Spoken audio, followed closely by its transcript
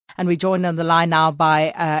And we're joined on the line now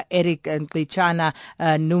by Eric Nglichana,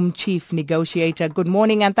 NUM Chief Negotiator. Good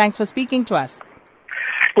morning and thanks for speaking to us.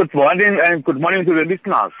 Good morning and good morning to the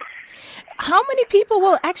listeners. How many people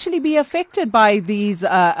will actually be affected by these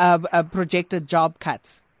projected job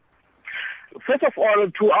cuts? First of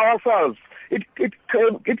all, to ourselves, it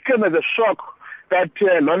came as a shock that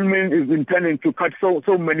Lonmin is intending to cut so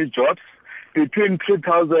many jobs, between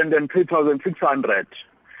 3,000 and 3,600.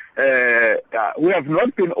 We have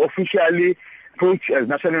not been officially approached as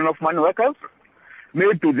National Union of Mine Workers.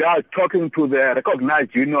 Maybe they are talking to the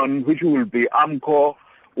recognized union, which will be AMCO,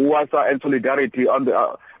 UASA, and Solidarity on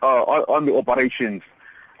the operations.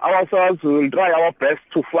 Ourselves, we will try our best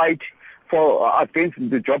to fight against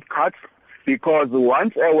the job cuts, because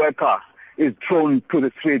once a worker is thrown to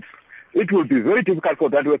the streets, it will be very difficult for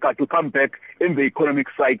that worker to come back in the economic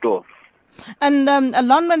cycle. And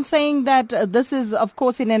Lonmin saying that this is, of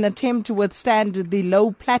course, in an attempt to withstand the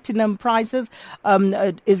low platinum prices.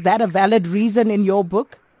 Is that a valid reason in your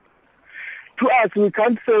book? To us, we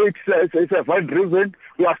can't say it's a valid reason.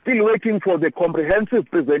 We are still waiting for the comprehensive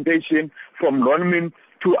presentation from Lonmin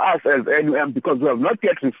to us as NUM, because we have not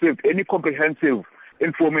yet received any comprehensive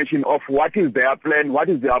information of what is their plan, what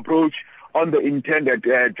is their approach on the intended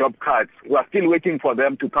job cuts. We are still waiting for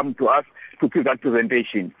them to come to us to give that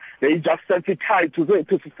presentation. They just sensitize. To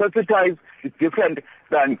sensitize is different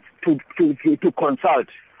than to consult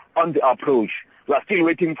on the approach. We are still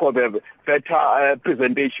waiting for the better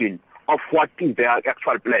presentation of what is their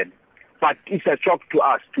actual plan. But it's a shock to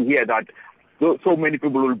us to hear that so many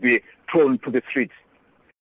people will be thrown to the streets.